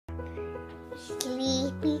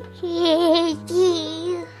Sleepy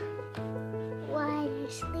kitty. What a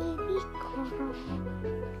sleepy girl.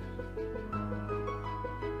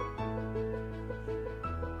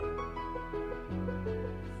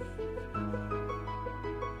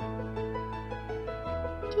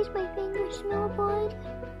 Does my finger smell good?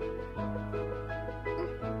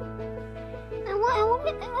 I want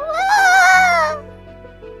it. Ah!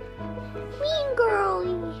 Mean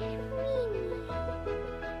girlie. Mean.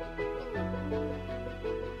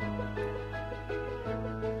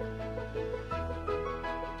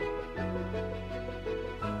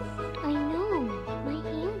 I know. My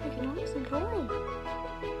hand is nice and dry.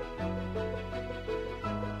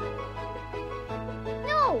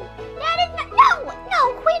 No! That is not. No! No,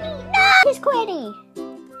 Quinny! No! This is Quinny.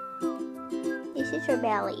 This is her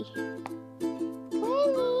belly.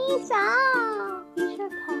 Quinny, stop! Use her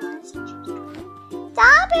paws.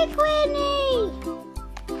 Stop it, Quinny!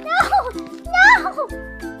 No! No!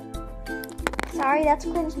 Sorry, that's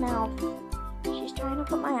Quinn's mouth. She's trying to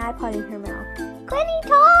put my iPod in her mouth. Quinny,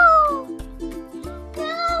 talk!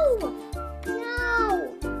 No! No!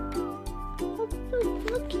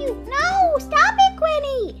 Look cute. No! Stop it,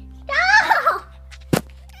 Quinny! Stop!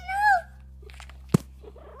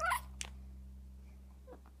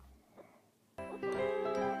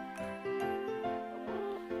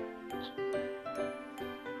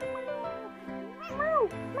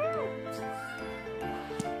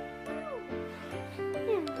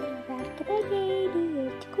 Back to the baby,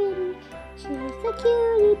 it's Quinny. She's a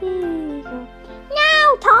cutie baby girl. Now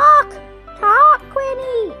talk! Talk,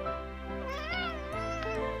 Quinny!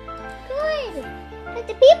 Good. But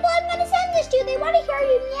the people I'm gonna send this to, they want to hear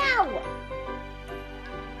you meow.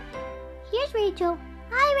 Here's Rachel.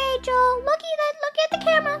 Hi, Rachel. Look at the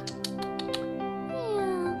camera.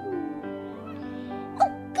 Yeah. Oh,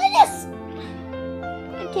 goodness!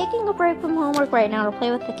 I'm taking a break from homework right now to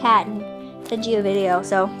play with the cat and send you a video,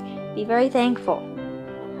 so be very thankful.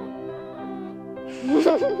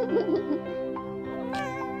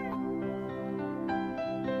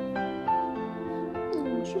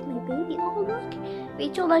 She's my baby. Oh, look.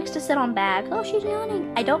 Rachel likes to sit on bags. Oh, she's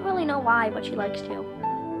yawning. I don't really know why, but she likes to.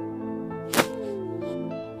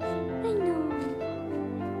 I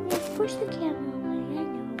know. Let's push the camera away. I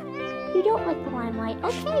know. You don't like the limelight.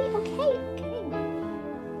 Okay, okay.